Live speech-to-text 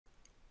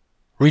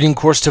Reading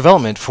Course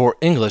Development for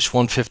English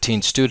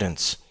 115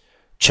 students.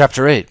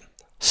 Chapter 8,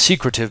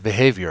 Secretive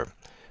Behavior.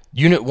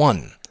 Unit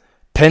 1,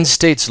 Penn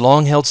State's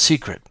long-held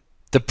secret,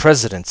 the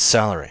President's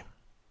Salary.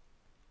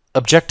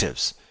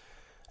 Objectives.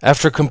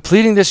 After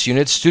completing this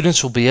unit,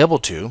 students will be able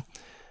to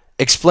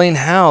explain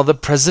how the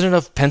President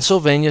of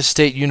Pennsylvania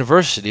State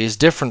University is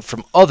different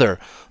from other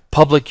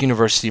public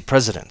university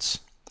presidents.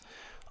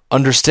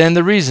 Understand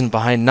the reason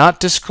behind not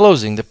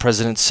disclosing the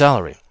President's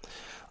salary,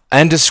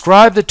 and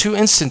describe the two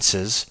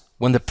instances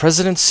when the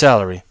President's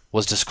salary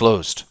was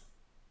disclosed.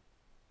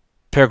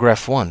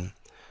 Paragraph 1.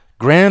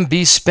 Graham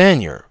B.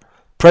 Spanier,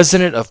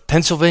 President of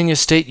Pennsylvania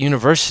State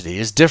University,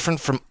 is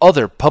different from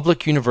other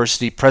public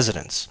university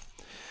presidents.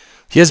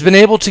 He has been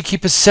able to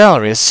keep his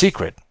salary a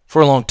secret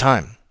for a long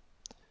time.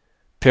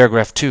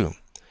 Paragraph 2.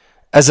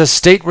 As a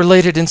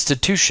state-related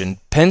institution,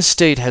 Penn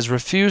State has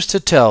refused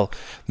to tell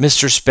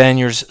Mr.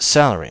 Spanier's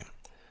salary.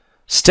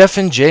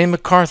 Stephen J.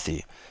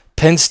 McCarthy,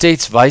 Penn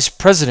State's Vice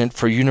President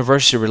for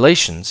University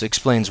Relations,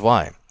 explains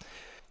why.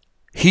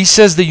 He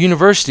says the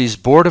university's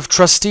Board of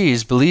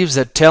Trustees believes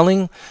that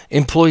telling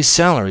employees'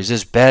 salaries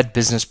is bad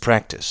business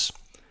practice.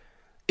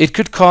 It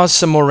could cause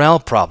some morale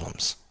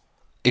problems.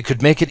 It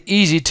could make it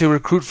easy to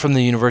recruit from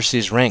the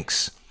university's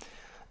ranks.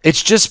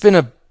 It's just been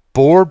a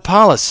board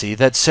policy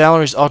that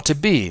salaries ought to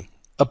be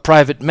a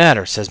private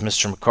matter, says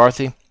Mr.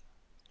 McCarthy.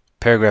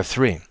 Paragraph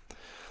 3.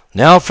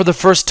 Now, for the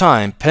first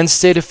time, Penn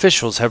State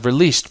officials have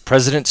released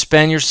President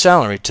Spanier's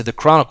salary to the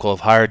Chronicle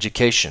of Higher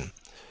Education.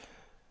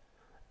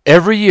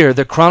 Every year,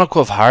 the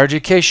Chronicle of Higher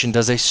Education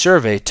does a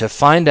survey to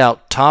find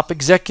out top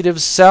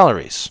executives'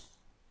 salaries.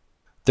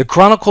 The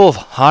Chronicle of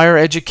Higher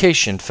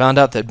Education found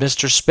out that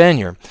Mr.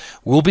 Spanier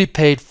will be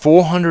paid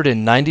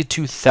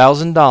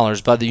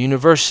 $492,000 by the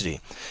university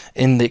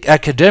in the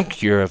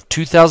academic year of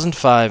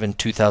 2005 and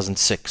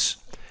 2006.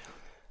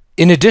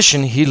 In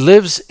addition, he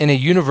lives in a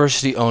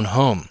university-owned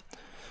home.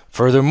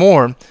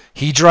 Furthermore,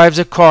 he drives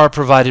a car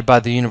provided by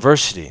the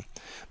university.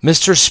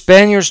 Mr.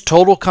 Spanier's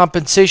total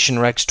compensation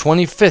ranks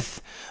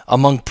 25th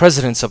among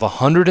presidents of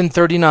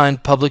 139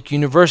 public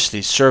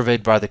universities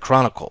surveyed by the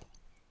Chronicle.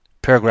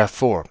 Paragraph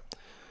 4.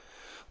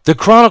 The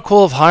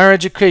Chronicle of Higher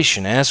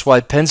Education asked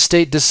why Penn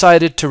State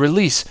decided to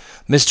release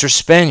Mr.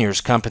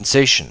 Spanier's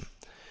compensation.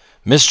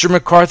 Mr.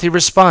 McCarthy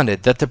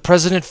responded that the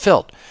president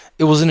felt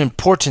it was an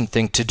important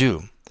thing to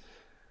do.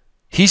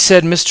 He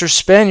said Mr.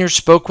 Spanier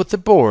spoke with the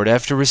board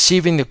after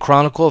receiving the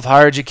Chronicle of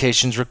Higher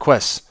Education's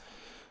requests.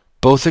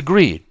 Both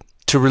agreed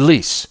to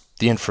release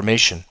the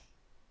information.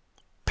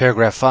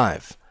 Paragraph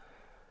 5.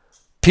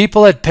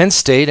 People at Penn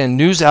State and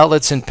news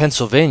outlets in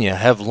Pennsylvania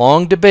have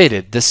long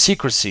debated the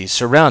secrecy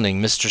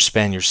surrounding Mr.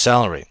 Spanier's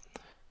salary.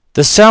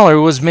 The salary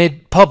was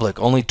made public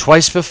only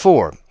twice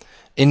before,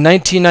 in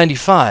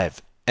 1995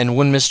 and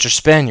when Mr.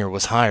 Spanier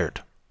was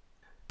hired.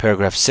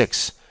 Paragraph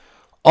 6.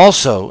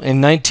 Also,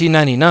 in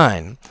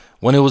 1999,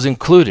 when it was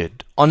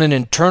included on an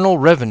Internal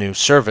Revenue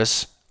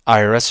Service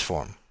IRS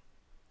form.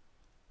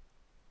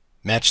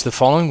 Match the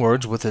following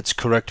words with its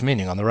correct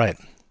meaning on the right.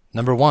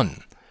 Number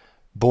 1.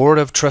 Board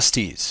of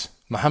Trustees.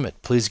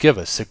 Mohammed, please give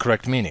us the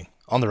correct meaning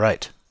on the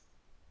right.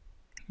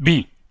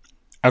 B.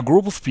 A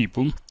group of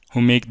people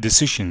who make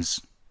decisions.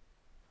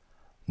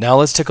 Now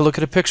let's take a look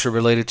at a picture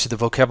related to the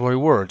vocabulary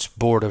words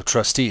Board of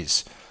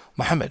Trustees.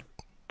 Mohammed,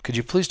 could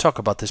you please talk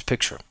about this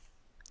picture?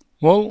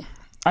 Well,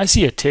 I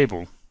see a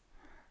table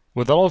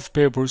with a lot of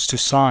papers to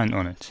sign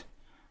on it.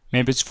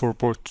 Maybe it's for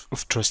Board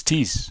of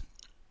Trustees,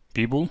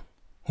 people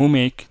who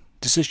make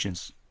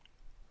decisions.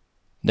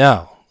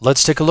 Now,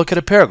 let's take a look at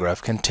a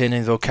paragraph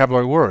containing the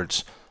vocabulary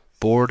words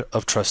Board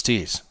of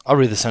Trustees. I'll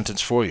read the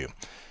sentence for you.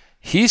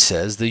 He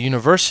says the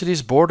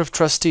university's Board of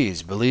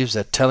Trustees believes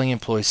that telling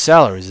employees'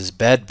 salaries is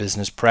bad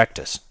business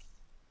practice.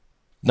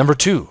 Number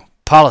 2,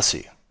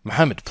 policy.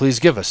 Mohammed, please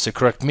give us the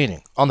correct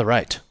meaning on the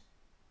right.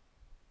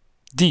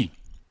 D.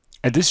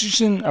 A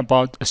decision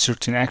about a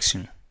certain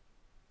action.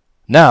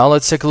 Now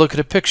let's take a look at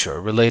a picture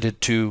related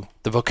to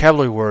the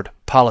vocabulary word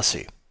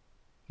policy.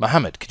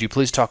 Mohammed, could you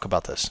please talk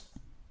about this?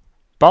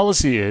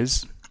 Policy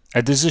is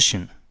a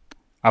decision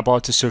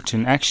about a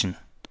certain action,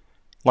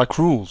 like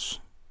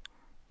rules,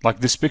 like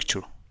this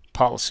picture,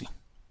 policy.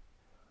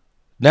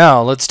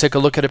 Now let's take a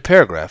look at a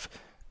paragraph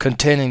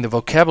containing the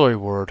vocabulary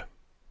word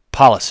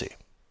policy.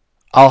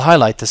 I'll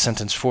highlight the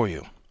sentence for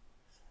you.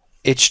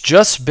 It's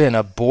just been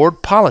a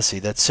board policy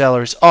that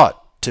salaries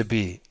ought to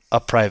be a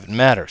private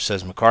matter,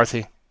 says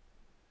McCarthy.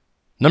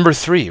 Number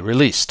 3,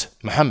 released.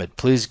 Mohammed,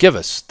 please give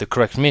us the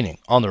correct meaning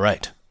on the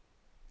right.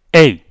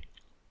 A.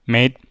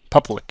 Made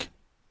public.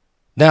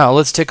 Now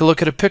let's take a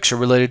look at a picture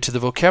related to the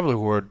vocabulary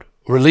word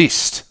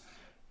released.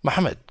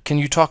 Mohammed, can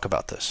you talk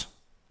about this?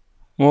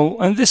 Well,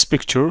 in this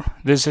picture,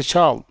 there's a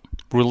child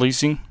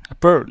releasing a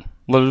bird,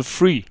 let it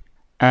free.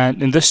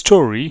 And in the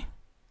story,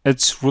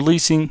 it's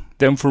releasing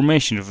the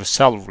information of a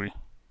salary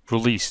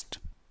released.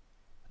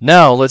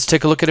 Now let's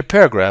take a look at a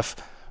paragraph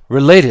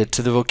related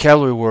to the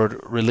vocabulary word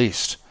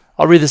released.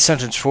 I'll read the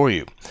sentence for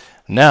you.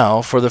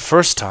 Now, for the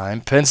first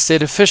time, Penn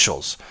State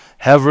officials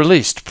have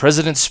released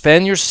President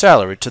Spanier's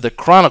salary to the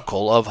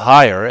Chronicle of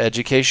Higher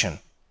Education.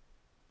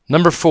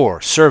 Number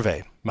 4,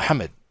 survey.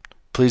 Mohammed,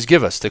 please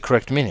give us the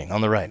correct meaning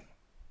on the right.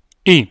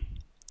 E.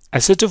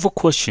 A set of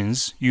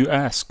questions you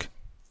ask.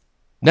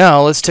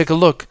 Now let's take a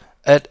look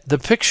at the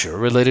picture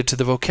related to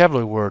the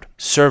vocabulary word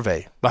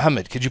survey.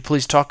 Mohammed, could you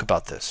please talk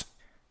about this?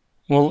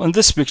 Well, in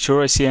this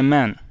picture I see a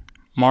man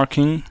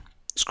marking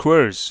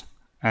squares,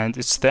 and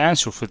it's the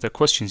answer for the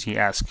questions he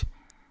asked.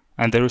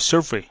 And there is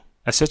survey,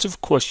 a set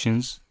of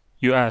questions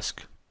you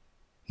ask.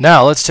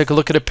 Now let's take a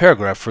look at a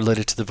paragraph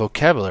related to the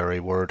vocabulary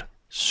word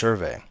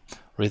survey.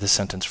 Read the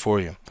sentence for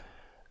you.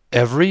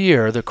 Every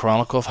year, the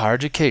Chronicle of Higher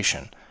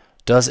Education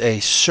does a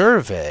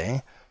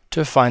survey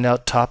to find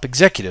out top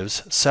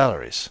executives'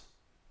 salaries.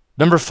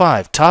 Number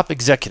 5, top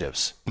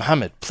executives.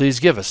 Mohammed, please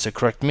give us the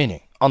correct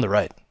meaning on the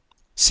right.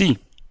 C.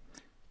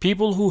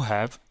 People who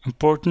have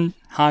important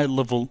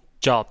high-level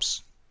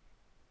jobs.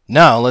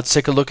 Now let's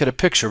take a look at a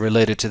picture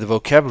related to the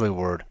vocabulary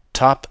word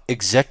top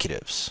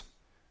executives.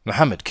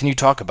 Mohammed, can you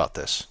talk about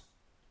this?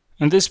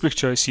 In this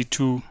picture I see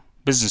two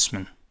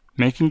businessmen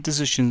making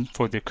decisions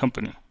for their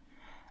company,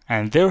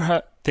 and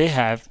they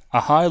have a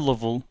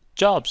high-level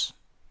jobs,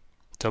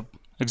 top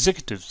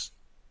executives.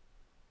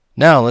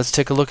 Now let's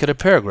take a look at a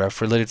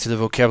paragraph related to the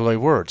vocabulary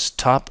words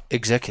top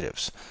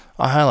executives.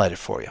 I'll highlight it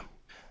for you.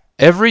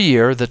 Every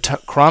year, the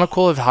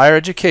Chronicle of Higher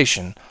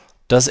Education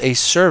does a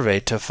survey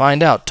to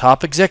find out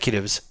top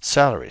executives'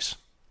 salaries.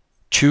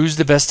 Choose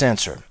the best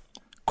answer.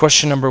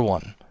 Question number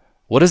 1.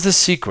 What is the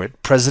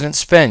secret President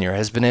Spanier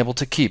has been able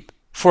to keep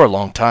for a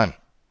long time?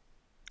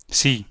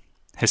 C.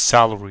 His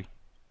salary.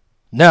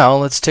 Now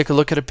let's take a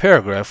look at a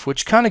paragraph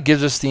which kind of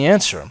gives us the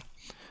answer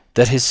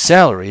that his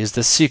salary is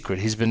the secret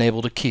he's been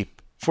able to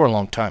keep for a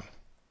long time.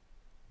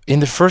 In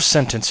the first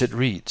sentence it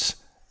reads,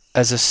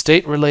 as a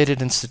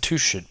state-related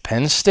institution,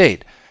 Penn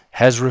State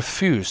has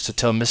refused to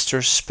tell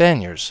Mr.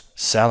 Spanier's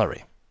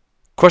salary.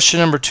 Question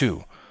number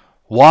 2.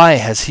 Why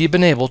has he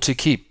been able to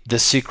keep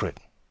this secret?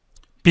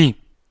 B.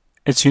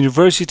 It's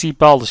university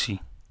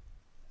policy.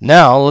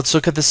 Now let's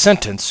look at the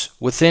sentence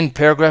within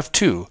paragraph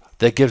 2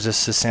 that gives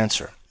us this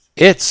answer.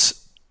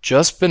 It's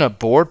just been a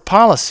board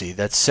policy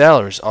that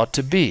salaries ought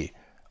to be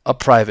a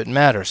private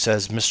matter,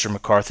 says Mr.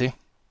 McCarthy.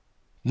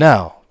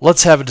 Now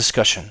let's have a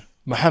discussion.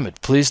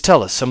 Mohammed, please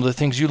tell us some of the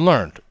things you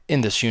learned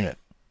in this unit.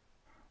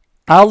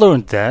 I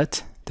learned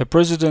that the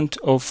president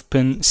of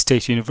Penn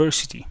State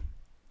University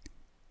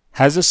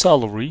has a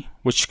salary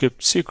which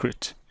kept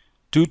secret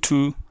due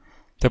to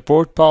the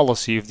board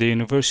policy of the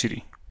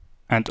university,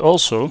 and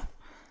also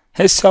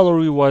his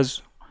salary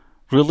was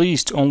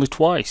released only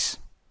twice.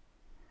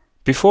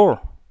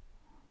 Before,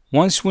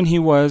 once when he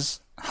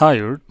was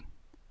hired,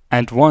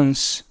 and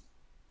once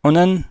on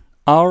an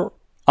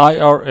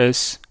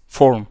IRS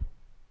form.